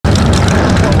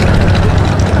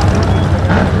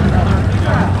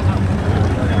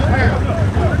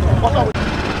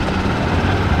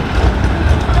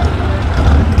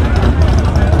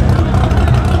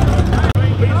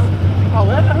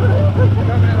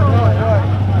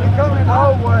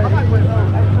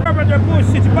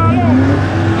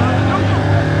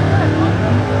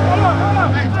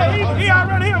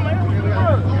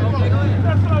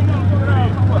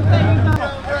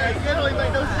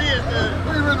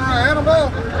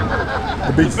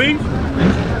The beach. Beach?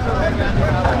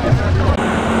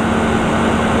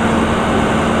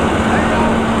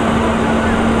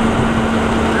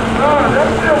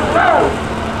 That's still close.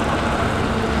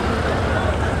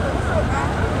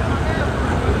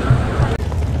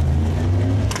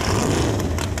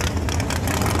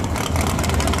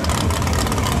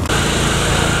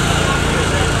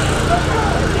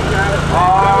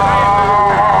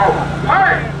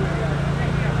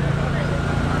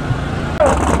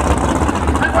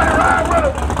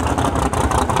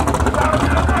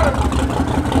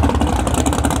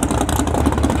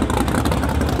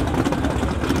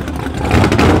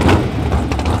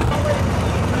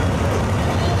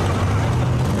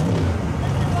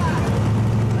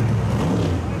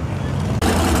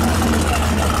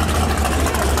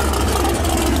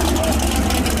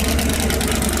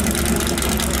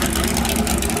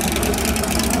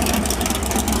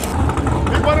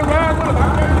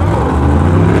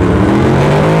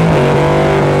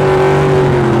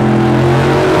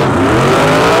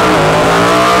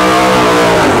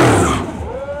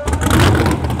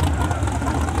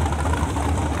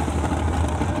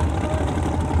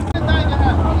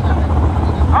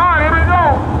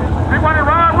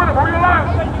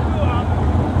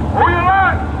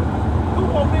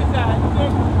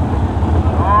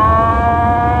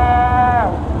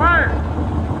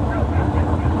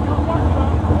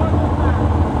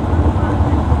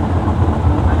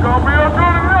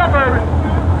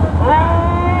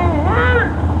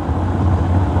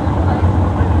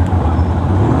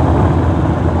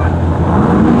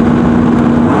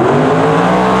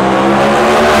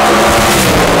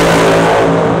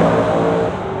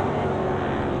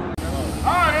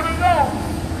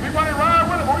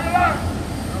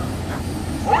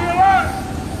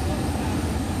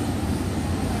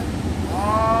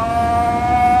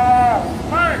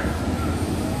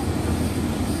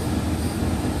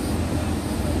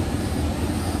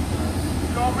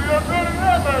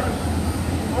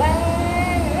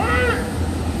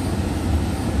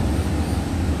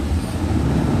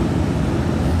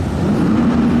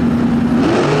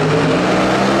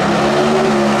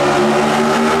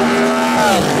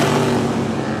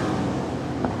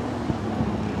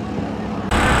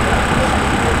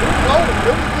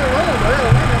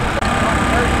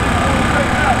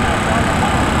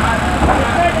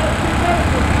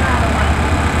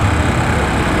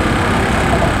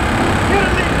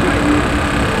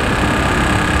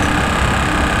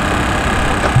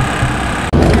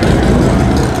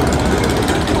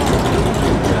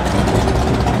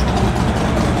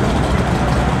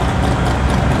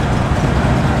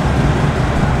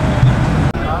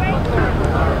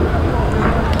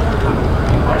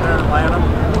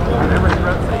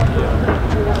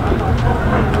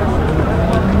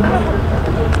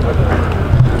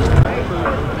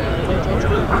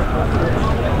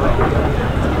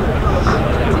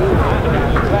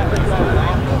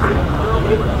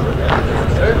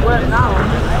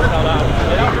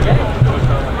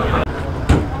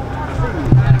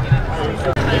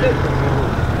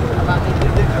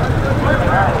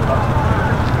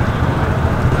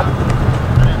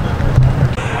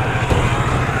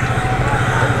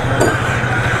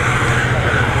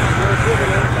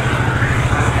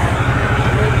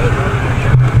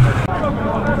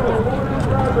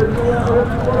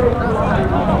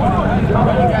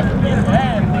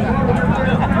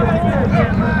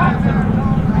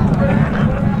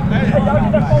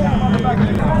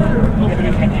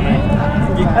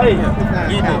 Hey,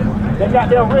 that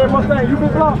goddamn red Mustang, you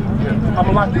been blocked? I'm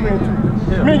gonna lock you in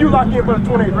too. Me and you lock in for the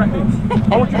 28 right there.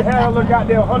 I want you to have a little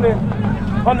goddamn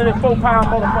 104-pound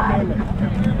motherfucker in there.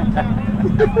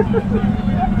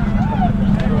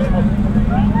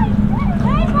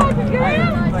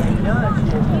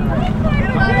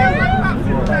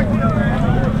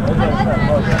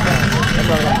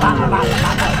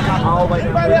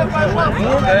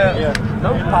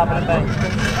 No popping a thing.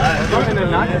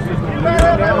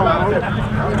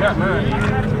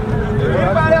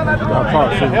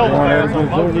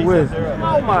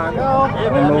 Oh my God. I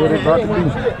don't know what they're about to do.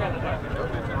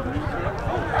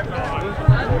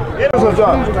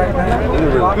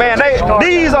 Man,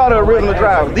 these are the original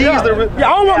drivers. These are the I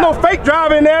don't want no fake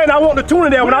driver in there, and I want the tuner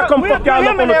there when I come fuck y'all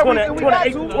up on the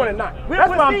 28, 29. That's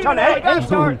why I'm trying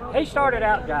to He started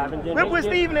out driving. Then we put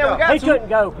Steve in there. We got he couldn't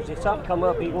go because if something come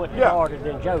up, he went harder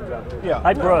than Joe drove. Yeah.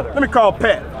 Hey, brother. Let me call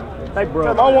Pat. Hey, brother.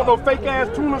 I don't want no fake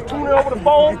ass tuners tuning over the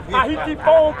phone. He keep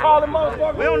phone calling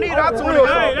motherfuckers. We don't need our tuner.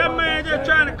 Hey, that man just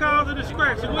trying to cause a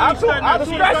distraction. I'm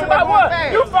distracted by what?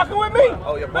 You fucking with me?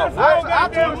 Oh, you're both.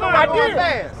 I did.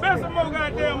 Spend some more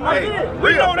goddamn money. I did.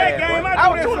 We know that game.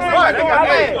 I do that. Right, they got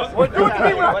games. Well, do it to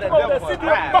me when I come over there, see, do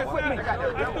it fuck with me. Do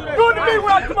it to me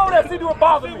when I come over there, see, do it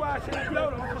bother me. Well,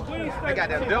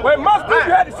 must be you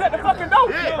had to shut the fucking door.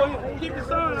 Keep the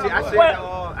sun See, up.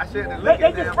 I said the liquor.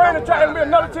 They just spraying and trying to be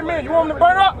another 10 minutes. You want them to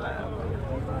burn up?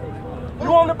 You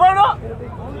want them to burn up?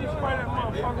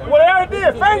 Well, they already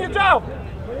did. Fan your job.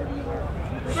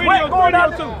 Sweat going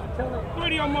out too. 3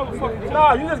 of your motherfuckers.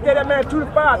 Nah, you just gave that man 2 to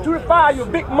 5. 2 to 5, you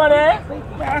big money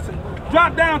ass.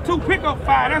 Drop down 2, pick up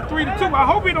 5. That's 3 to 2. I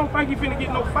hope he don't think he finna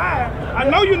get no 5. I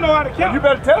know you know how to count. You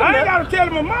better tell him I that. ain't gotta tell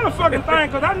him a motherfucking thing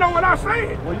because I know what I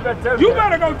said. Well, you better tell him You that.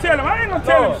 better go tell him. I ain't gonna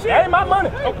tell him shit. That ain't my money.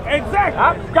 Exactly.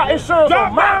 I got insurance Drop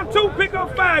on mine. down 2, pick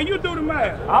up 5. You do the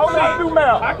math. I don't know how to do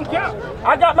math. I can count.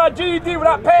 I got my GED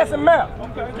without passing math.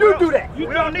 You do that. You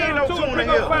We don't need no 2 tuna pick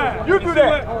here. up 5. You do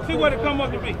that. See what it come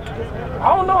up to be.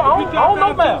 I don't know. I don't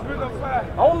know math.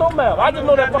 I don't know math. I just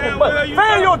know that fucking butt.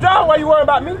 Fan your job while you worry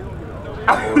about me.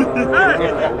 If you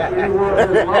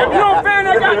don't fan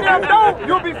that goddamn door,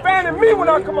 you'll be fanning me when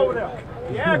I come over there.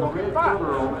 Yeah, gonna be fine.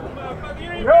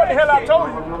 You heard the hell I told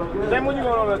you. Then when you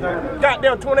going over there?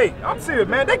 Goddamn 28. I'm serious,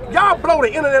 man. Y'all blow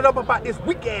the internet up about this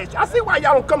weak ass. I see why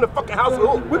y'all don't come to fucking House of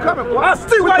Hook. We coming, boy. I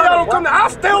see why y'all don't come to. I'll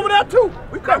stay over there too.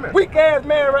 We coming. Weak ass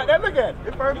man right there. Look at it.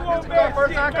 It's first time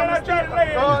coming to street.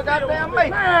 Goddamn mate.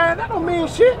 Man, that don't mean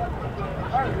shit.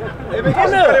 They been itching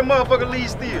for that motherfucker lead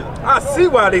still. I see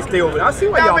why they stay over there. I see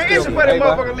why y'all Y'all been stay itching over for there. that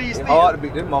motherfucker lead still. Hard to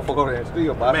beat this motherfucker over there and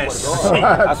steal, but Man, I swear to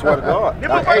God. I swear to God. Them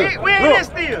Like, motherfucker, we ain't look. in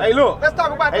still. Hey, look. Let's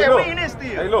talk about Hey, that. look. We ain't in still.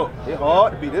 Hey, look. It's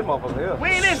hard to beat this motherfucker here. We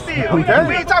ain't in still. We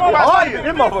Okay. ain't talking Hard about to beat still.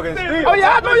 this motherfucker and steal. Oh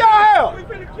yeah, I know y'all have.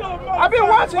 I've been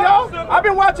watching y'all. I've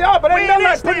been watching y'all, but ain't nothing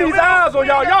like putting these eyes on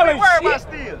y'all. Y'all ain't worried about shit.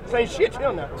 still. Ain't shit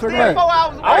here now. Still 4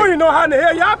 hours away. I don't even know how in the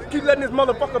hell y'all keep letting this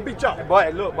motherfucker beat y'all. Boy,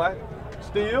 look, boy.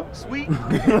 Steal. Sweet.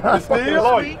 Still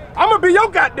lawyer. I'm gonna be your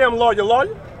goddamn lawyer.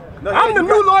 No, I'm the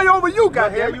new lawyer over you, hell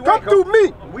goddamn. you Come ain't, through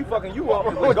me. We fucking you up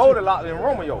with Goldilocks and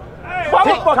Romeo.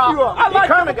 I'ma fuck you up. I like it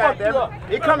coming, to fuck you goddamn up.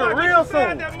 it. It coming real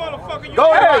soon. Goldilocks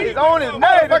Goldilocks is on his Hey, the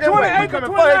motherfucking way. 28 We to coming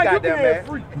for 29, his you goddamn can man.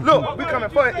 free. Look, we coming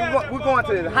for it. We're going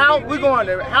to the house. We're going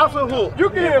to the House of Hook. You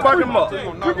can and fuck free. him up.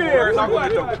 You can free.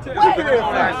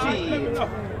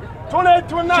 28,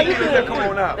 29, you can Come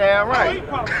on out. Damn right.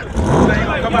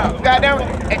 Come out. Goddamn.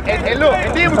 And look,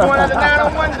 and then we going out to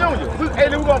 901 Junior. Hey,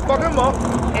 we gonna fuck him up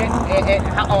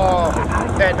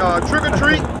at trick or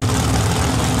treat.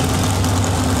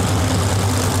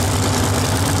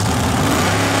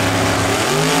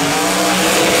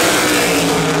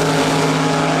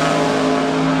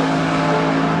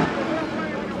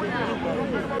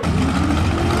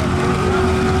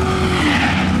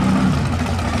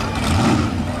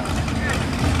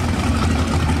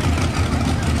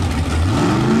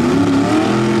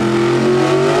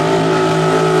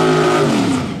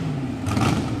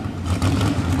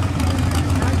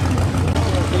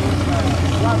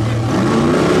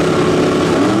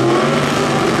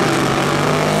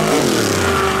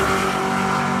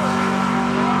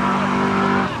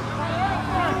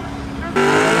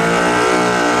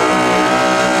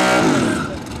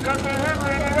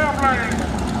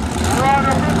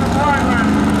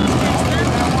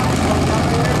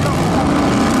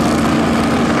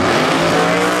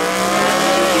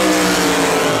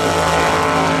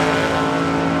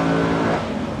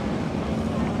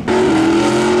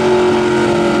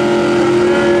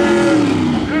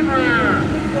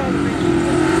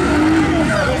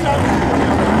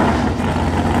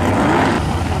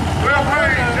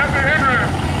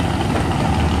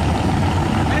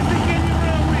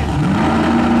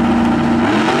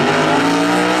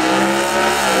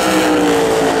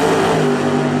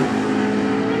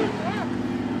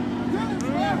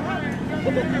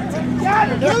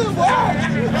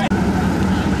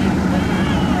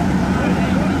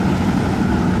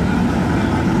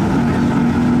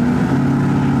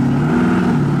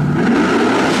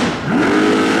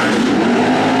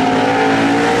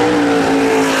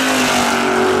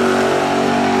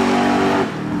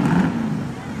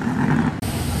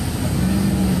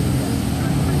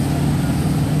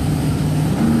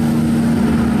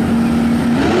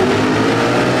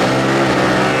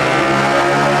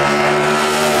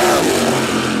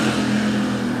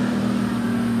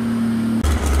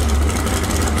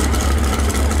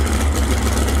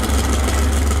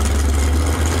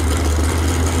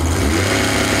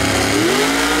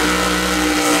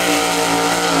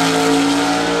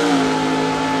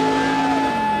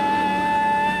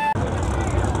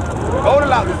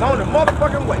 Goldilocks is on the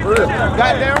motherfucking way.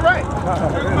 Goddamn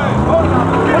right.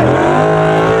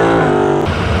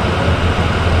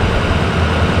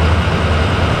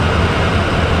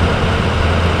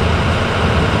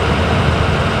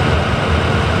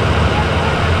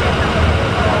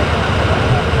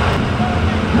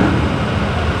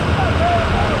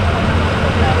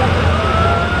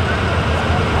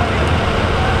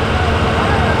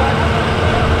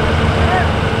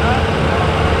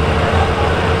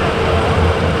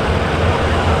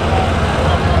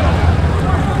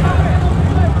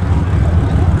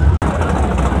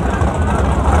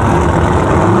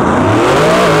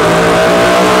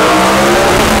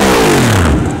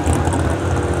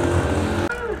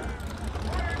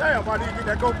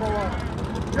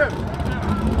 Yeah.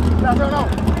 Now turn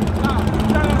on.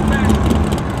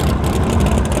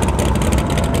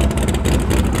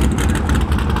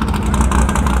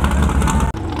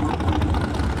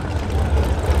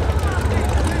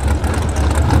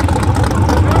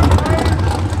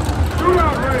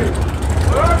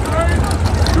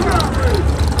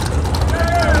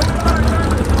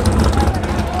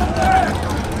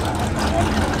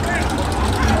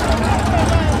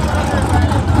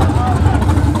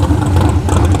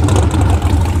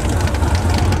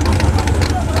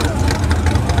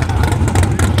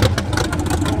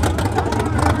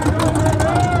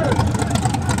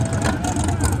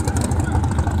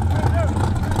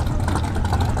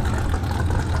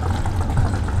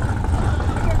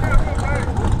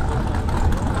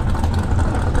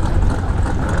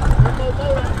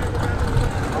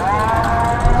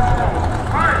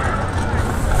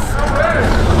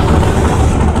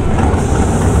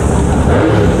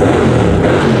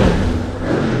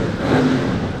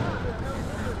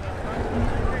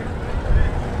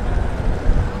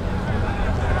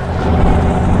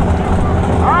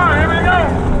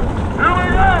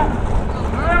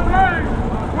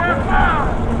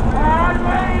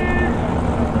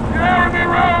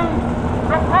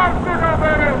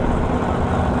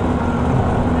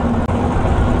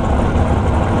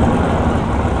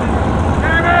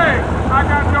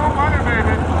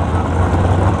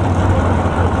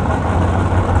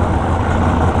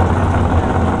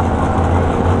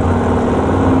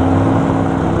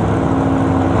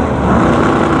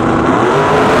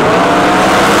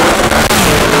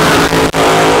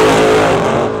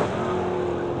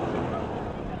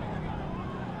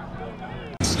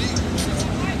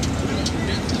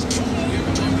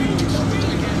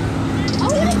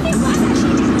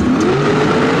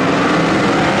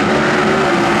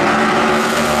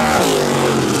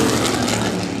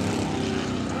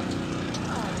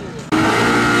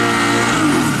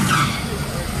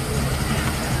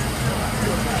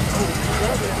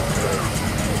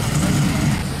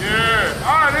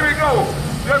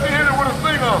 Just hit it with a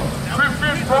singer. Quick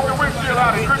fist, broken windshield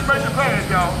out. He couldn't make the pass,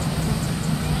 y'all.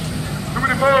 Too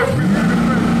many birds.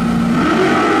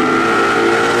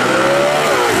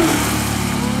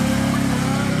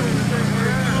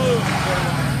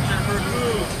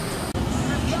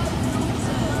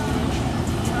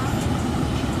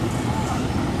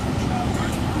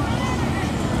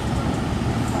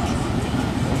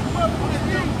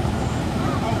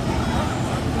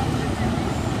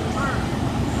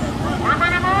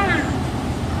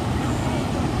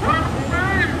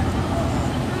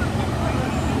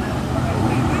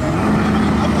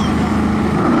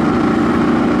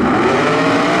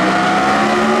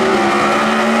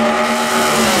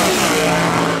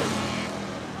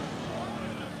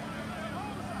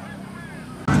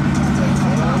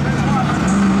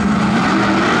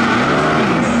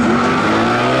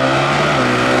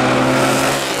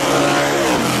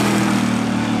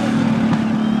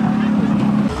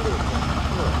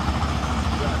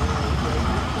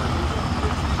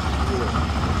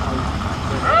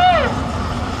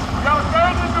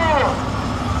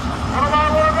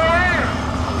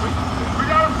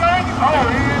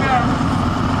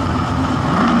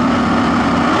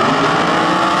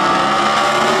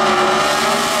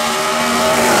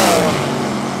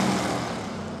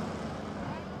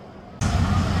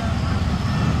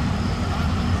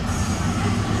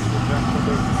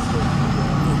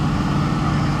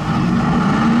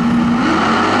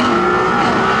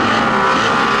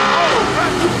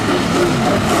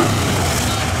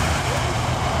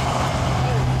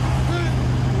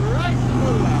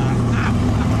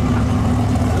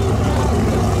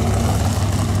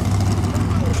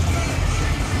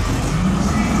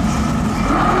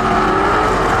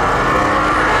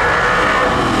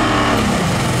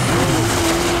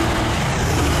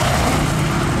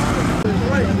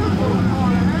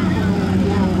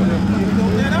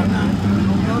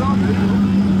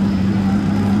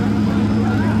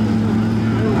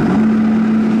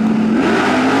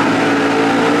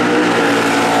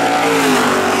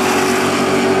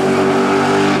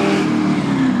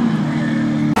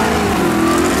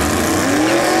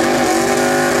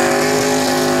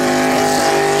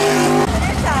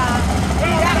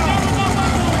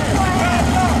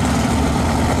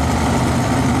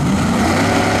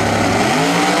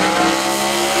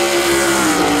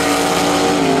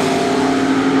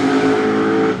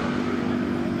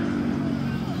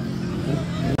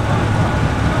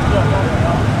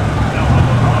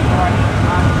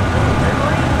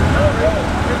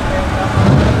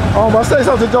 I say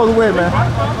something to Joseph Wade, man.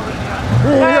 He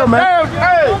ain't here, man.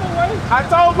 Hey! I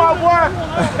told my boy,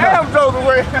 damn drove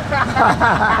away.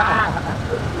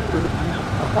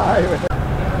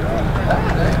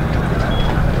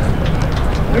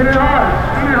 Get it hard.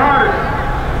 Get it harder.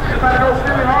 Everybody go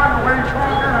get it harder the way you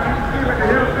fall down. You can see it the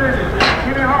hill city.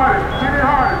 Get it harder. Get it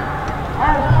harder.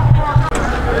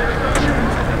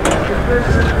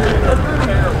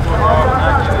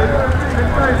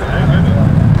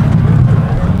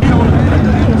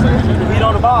 Beat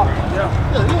on the ball.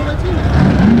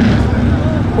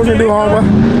 What you do, homeboy?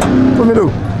 What you do?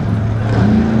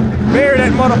 Bury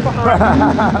that motherfucker.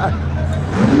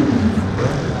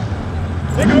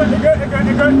 They good.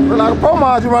 Look like a pro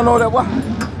mod you run over that boy.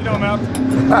 You don't matter.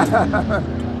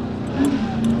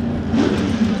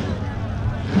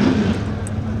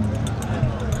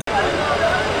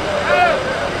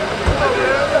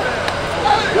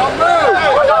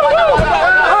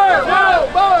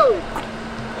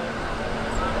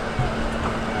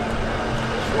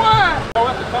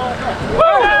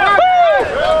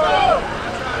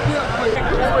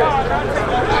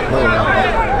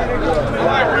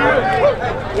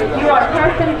 You are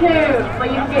person 2,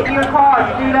 please get your car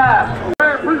queued up.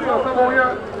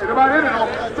 Everybody in it on.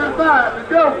 To the side. Let's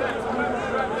go.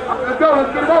 Let's go.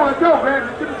 Let's get it on. Let's go, man.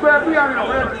 Get the crap out of here,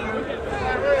 man.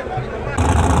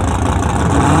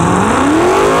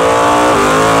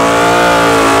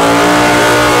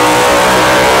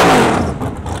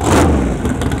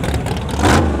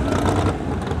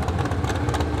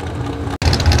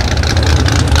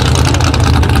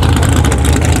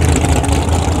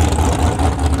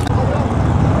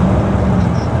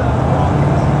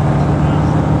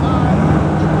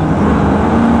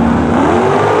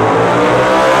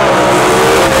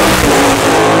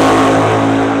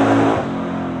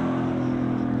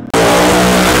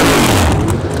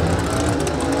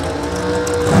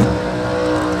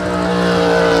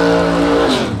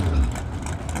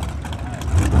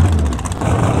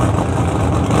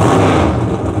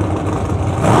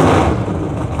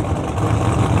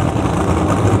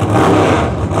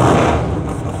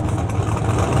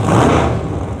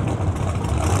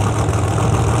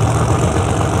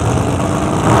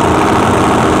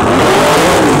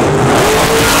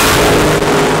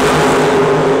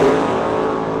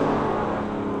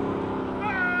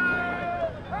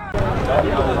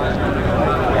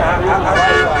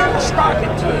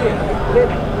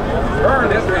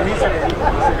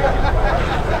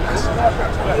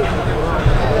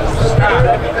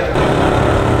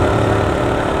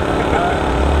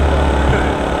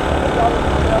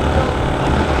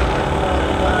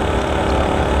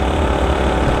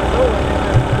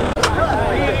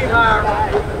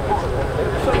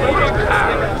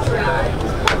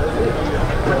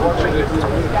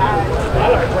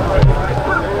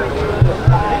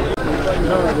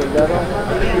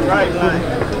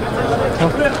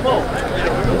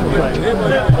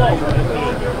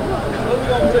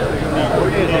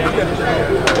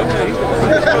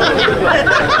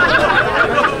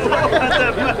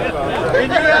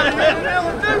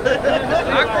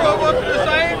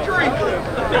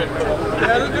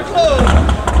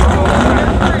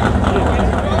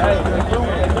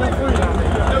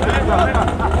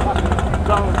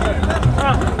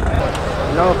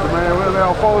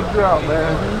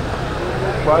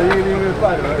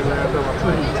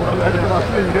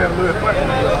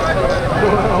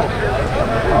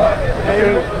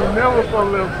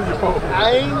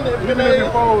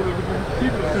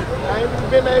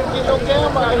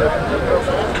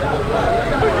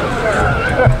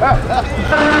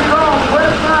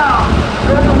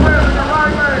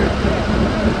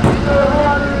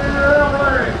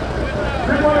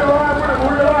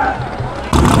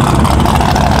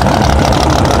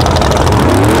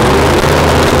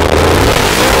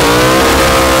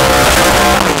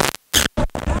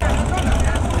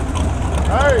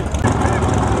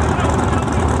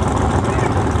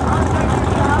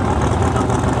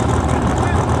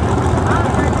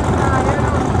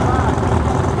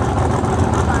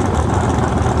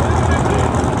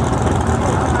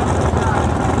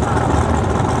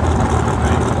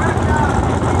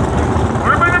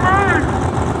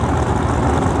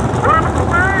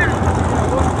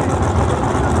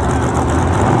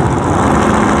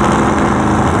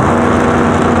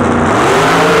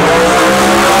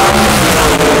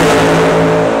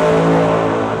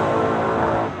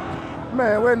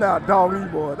 Dog,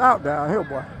 these boys out down here,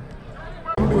 boy.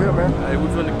 What we do here, man? Hey, we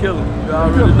finna kill him. You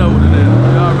already know what it is.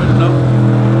 You already know.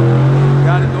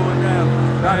 Got it going down.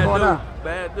 Got it going down.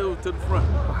 bad news to the front.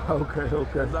 Okay.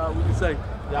 That's all we can say.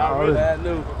 Y'all bad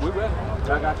news. We ready.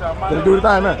 Y'all got y'all mind. Let's do the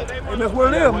thing, man. And that's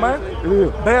what it is, man. It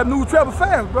is. Bad news travel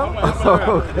fast, bro.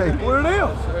 Okay. What it is.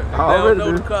 Already,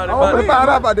 dude. I'm gonna find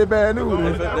out about that bad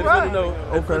news. They finna know.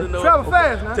 Okay. Travel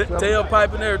fast, man.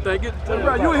 Tailpipe and everything. Get the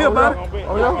tailpipe. You hear about it?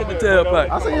 Oh, yeah? Get the tailpipe.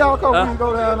 I seen y'all couple weeks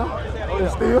go down there.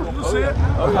 Still? You see it?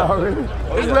 Already?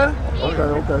 It's ready?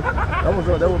 Okay. That was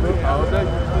good. All day.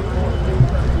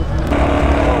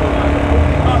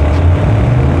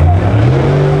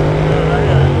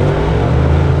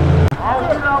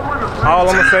 All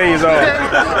I'm gonna say is,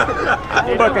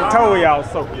 fucking told y'all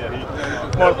so.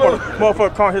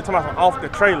 Motherfucker come here to my off the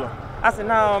trailer. I said,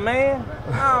 nah, man.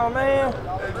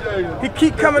 He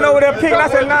keep coming over there picking. I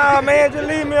said, nah, man, just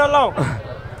leave me alone.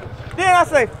 Then I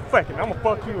say, fuck it, I'm gonna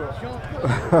fuck you up.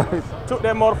 Took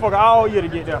that motherfucker all year to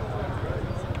get there.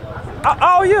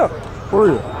 All year. For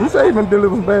real. He said he been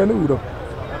delivering bad news though.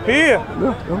 Here.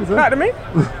 Yeah, not to me.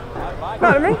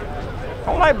 Not to me. I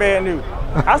don't like bad news.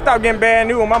 I stopped getting bad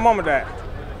news when my mama died.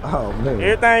 Oh man.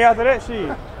 Everything after that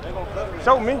shit.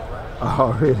 Show me.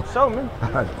 Already. Show me.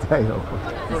 Damn.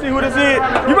 You see who this is?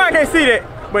 You might can't see that,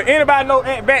 but anybody know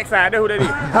Aunt Backside, that's who that is.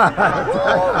 Hey,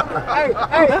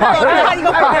 how you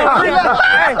gonna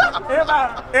put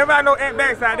that? Everybody know Aunt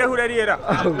Backside, that's who that is though.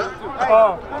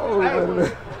 Wait a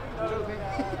minute.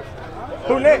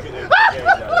 Who next?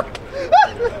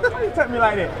 Why you touch me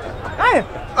like that? Hey,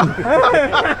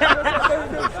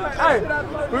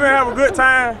 we're gonna have a good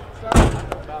time.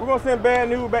 We're gonna send bad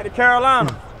news back to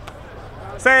Carolina.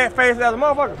 Sad face as a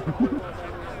motherfucker.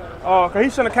 Cause he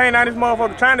shouldn't have came out this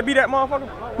motherfucker trying to be that motherfucker.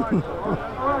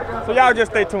 So y'all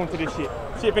just stay tuned to this shit.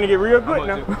 Shit finna get real good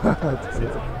now.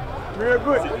 Real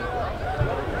good.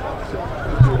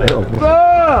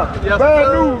 Sir, bad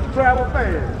news, travel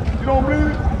fast. You don't believe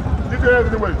it? Get your ass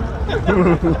in the way.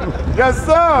 Yes,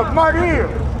 sir, Mike Hill.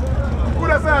 Who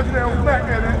that sound you there on the back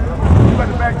there, man? You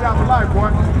better back down for life,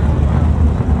 boy.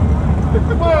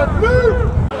 Bad news.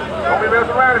 Don't be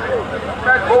messing around if you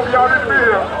smack both of y'all in the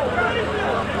field.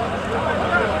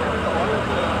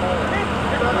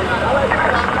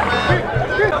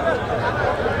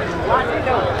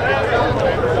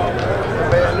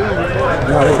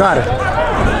 No, they got it.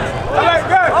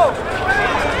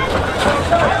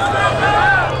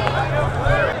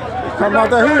 Coming out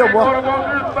that hill, boy.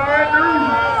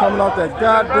 Coming out that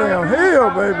goddamn hill,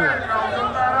 baby.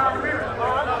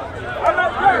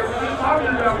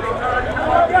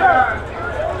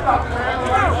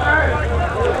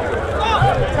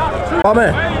 Oh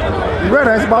man, you ready,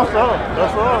 ain't you, boss?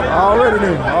 That's all. Already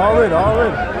then, already.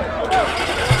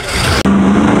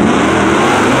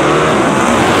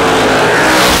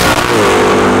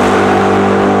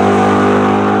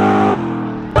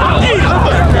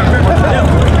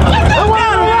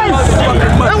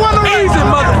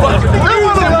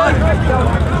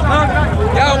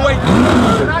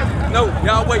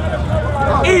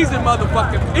 Easy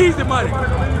motherfucker, easy money,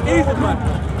 easy money.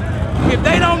 If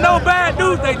they don't know bad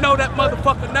news, they know that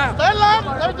motherfucker now.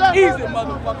 Easy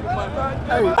motherfucking money.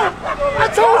 Hey. I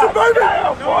told you, baby.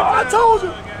 I told you.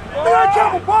 Man, I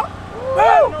can't pop.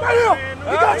 Bam,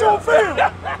 you got your film.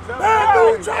 Bad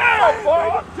news, travel, boy.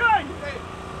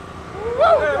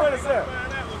 What is that?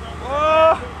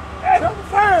 Travel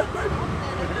fast, baby.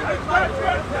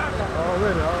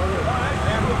 Already.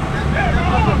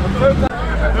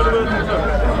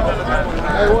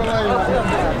 Hey, what are you?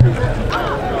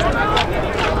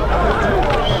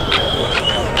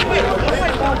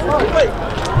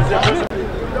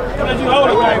 You hold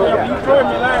it right there. You told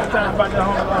me last time about that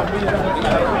whole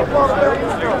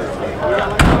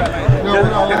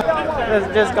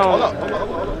just going.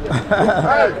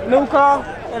 New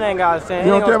car? It ain't got a chance.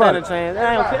 You don't care about it? Chance.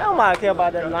 I don't care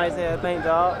about that nice ass paint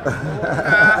job.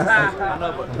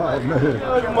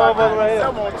 Motherfucker right here.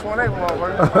 I'm on 28,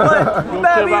 motherfucker. You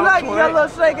better be lucky. You got a little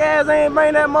shake ass ain't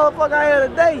bring that motherfucker out here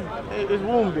today. It's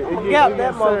wounded. Gap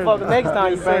that motherfucker next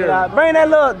time you bring it out. Bring that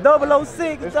little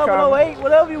 006, 008,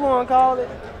 whatever you want to call it.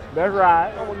 That's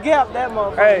right. I'm gonna gap that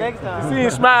motherfucker next time. See him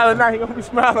smiling now, he gonna be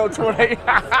smiling on 28.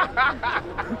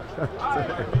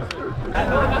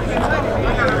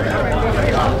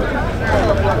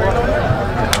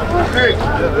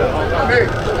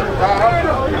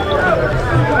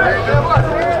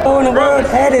 Oh, in the world,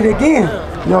 had it again.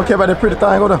 You don't care about that pretty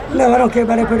thing, go there? No, I don't care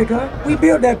about that pretty car. We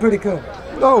built that pretty car.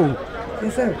 No.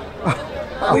 Yes, sir.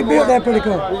 We built that pretty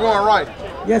car. We're going right.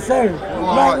 Yes, sir.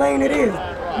 Right lane it is.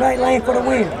 Right lane for the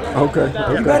win. Okay.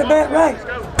 You better bet right.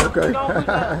 Okay. All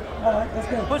right, let's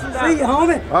go. See you,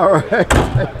 homie. All right.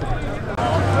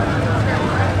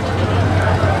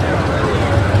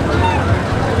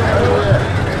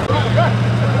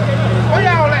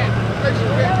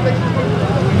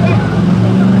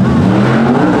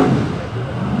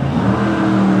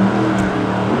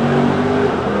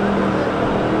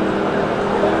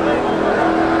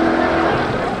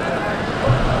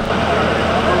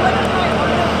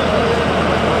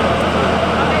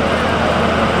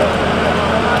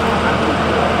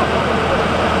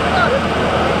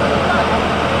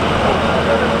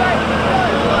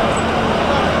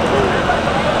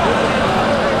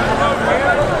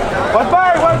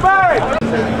 You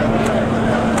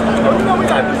know we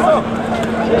got to do something.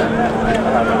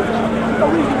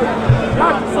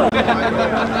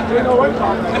 Ain't no way.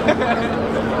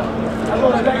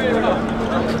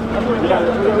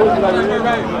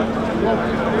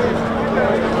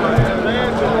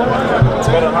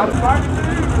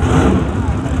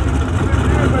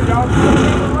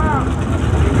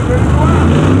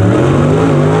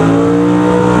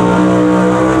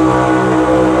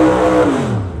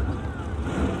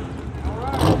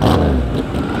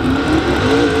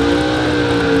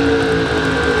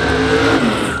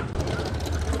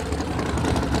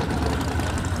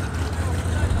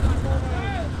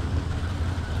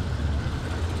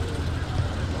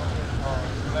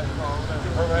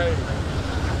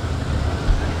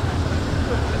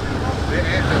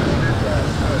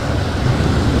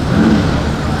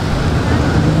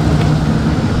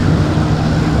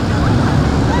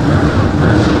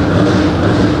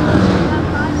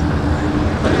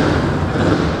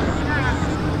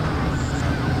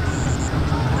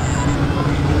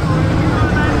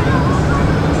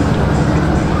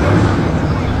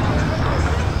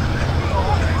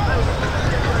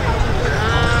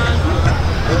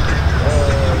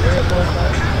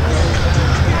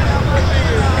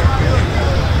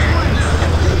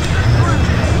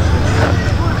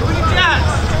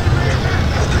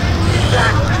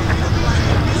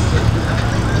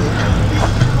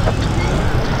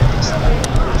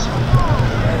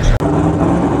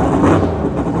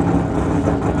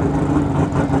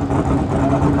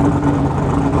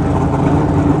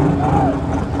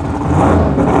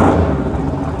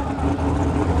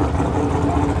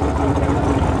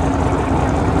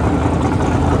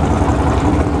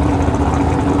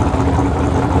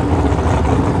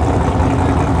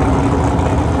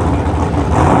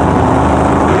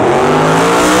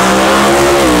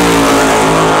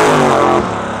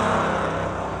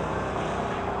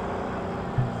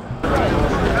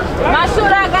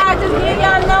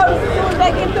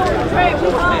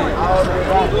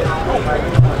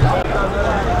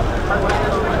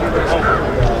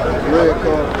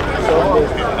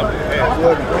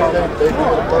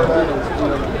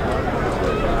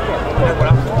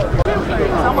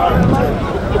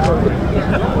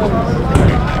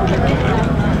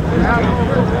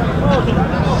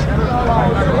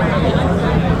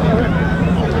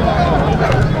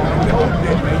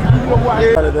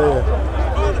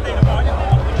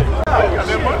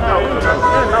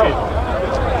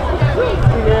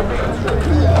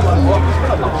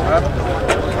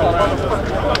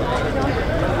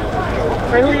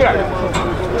 Hey, who you got?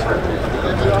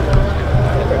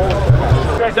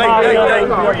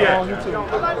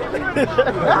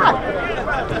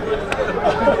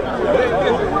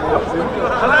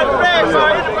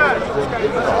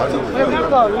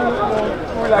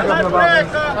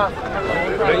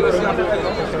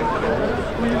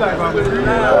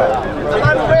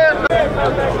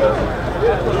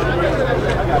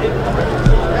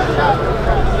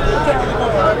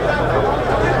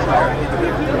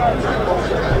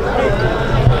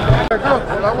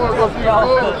 I want to go see the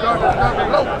gold,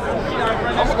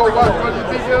 I'm going to go watch what you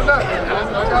think of that.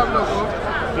 I got enough of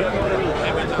it.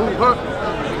 Who hurt?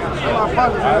 My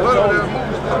partner hurt over there.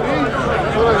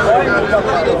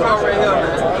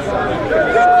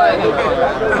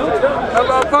 That's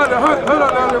my partner hurt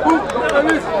on the boot.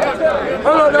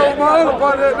 Hurt on my other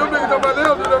partner. Them niggas on my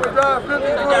nails and them drive 50 to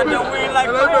a beat. Like,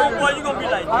 come on, boy, you going to be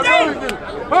like, I know he did.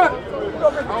 Hurt.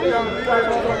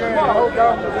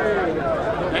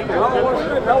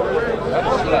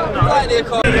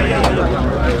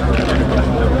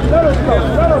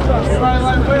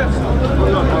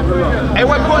 Hey,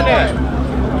 what point that?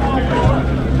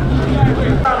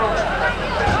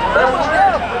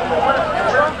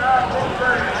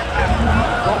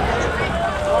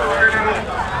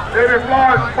 David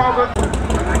Flores, Father.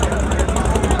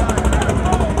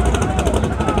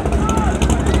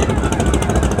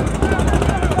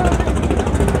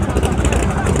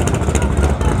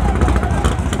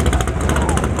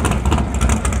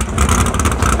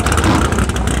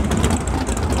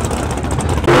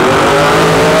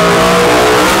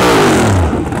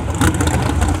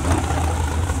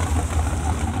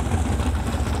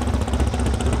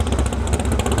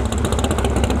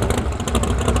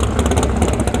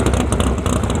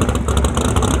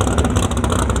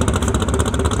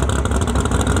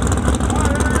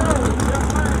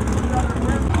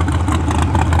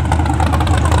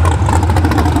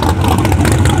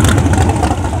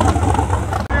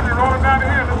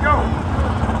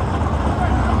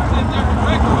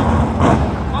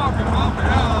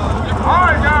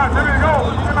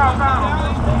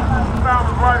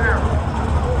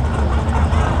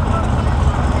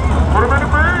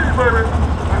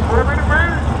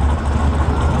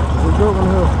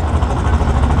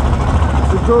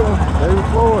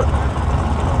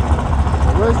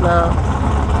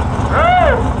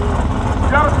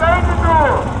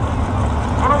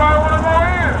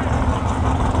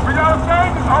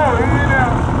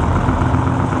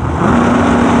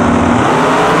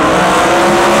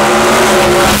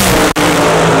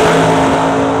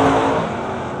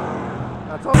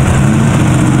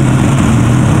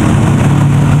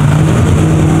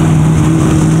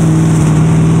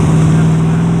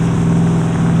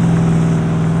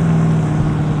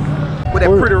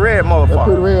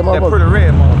 red motherfucker. That pretty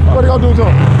red motherfucker. What they gonna do to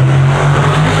him?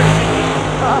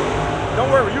 Don't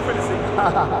worry, you finna see.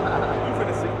 You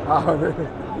finna see. Already.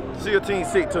 See your team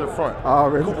sick to the front.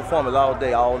 Already. Cooper performance all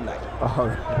day, all night.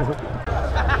 Already.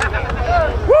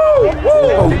 Woo! Woo!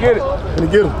 Oh, You get it. Can you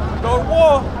get him? Go to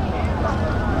war.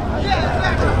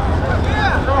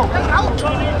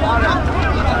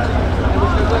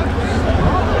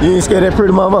 You ain't scared of that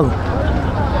pretty motherfucker?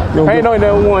 Ain't no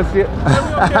that one shit.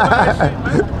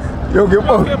 You don't give a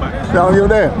fuck? You don't give a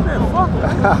damn?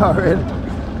 Already.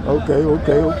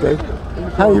 Okay.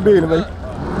 How you been, man?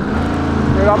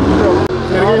 Straight off the trail.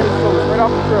 Straight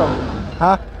off the trail.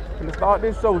 Huh? Gonna start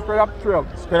this show straight off the trail.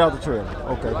 Straight off the trail.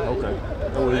 Okay.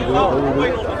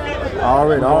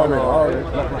 Already.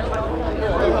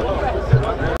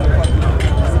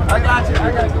 I got you.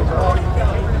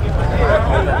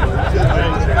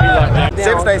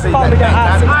 Seven states say you got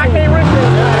I can't reach it.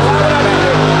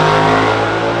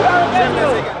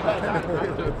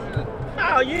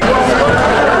 Oh, yeah.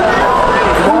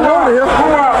 Come on here.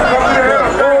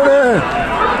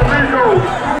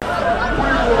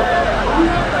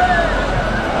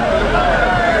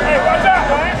 Hey, watch out,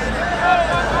 man.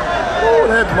 Oh,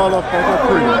 that motherfucker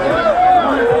pretty.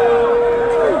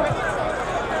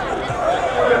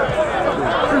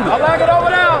 I like it over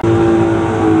there.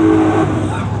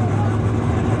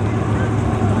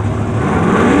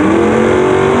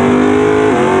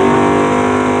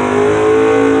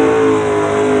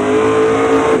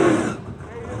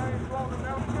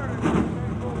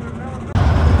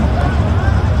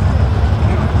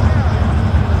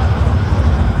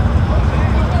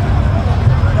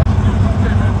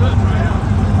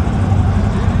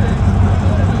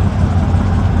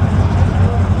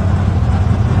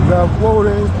 Whoa,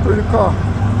 that's a pretty car.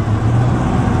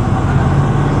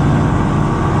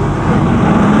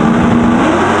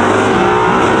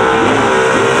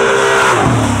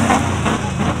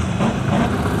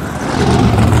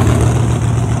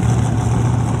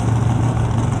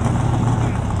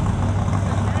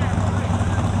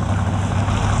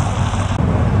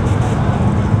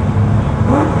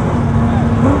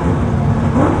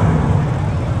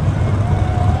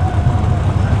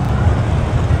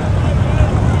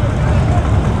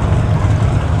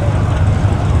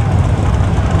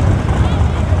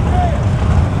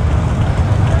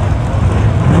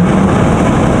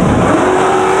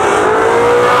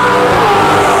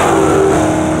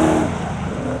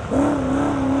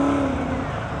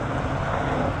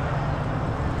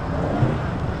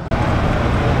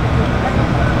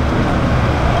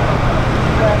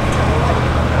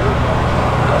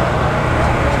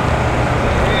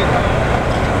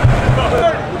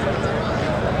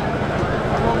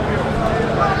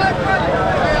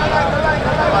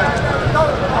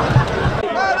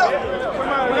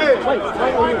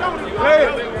 Hey,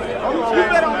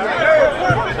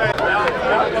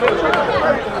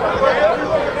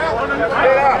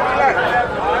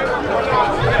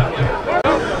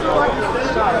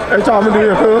 what y'all gonna do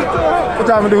here, cuz? What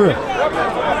y'all gonna do here?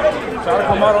 Try to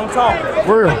come out on top.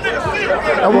 For real.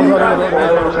 That was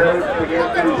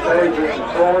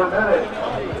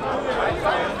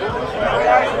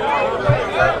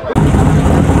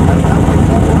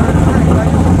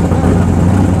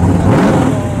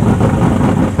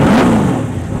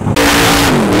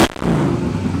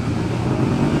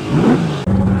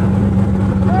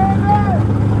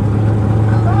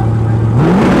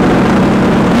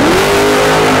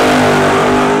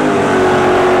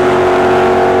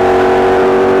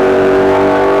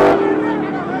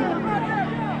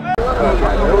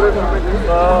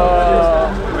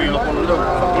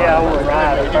Yeah, I would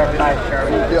ride a perfect night shirt.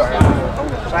 Yeah.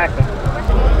 Exactly.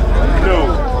 No.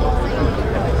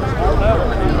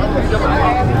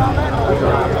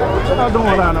 What y'all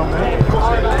doing down there, man?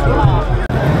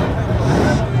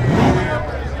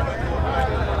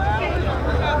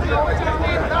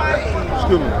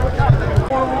 Excuse me.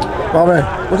 My man,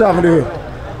 what y'all gonna do here?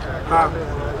 Huh?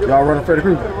 Y'all running Freddy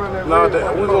Krueger? No,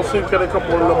 we're gonna see if they come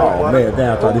on the Oh man,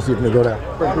 damn, I thought this shit gonna go down.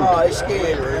 Oh, it's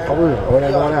scared, man. Oh, really? Oh, it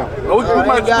ain't going out. We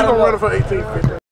might gonna run it for 1850.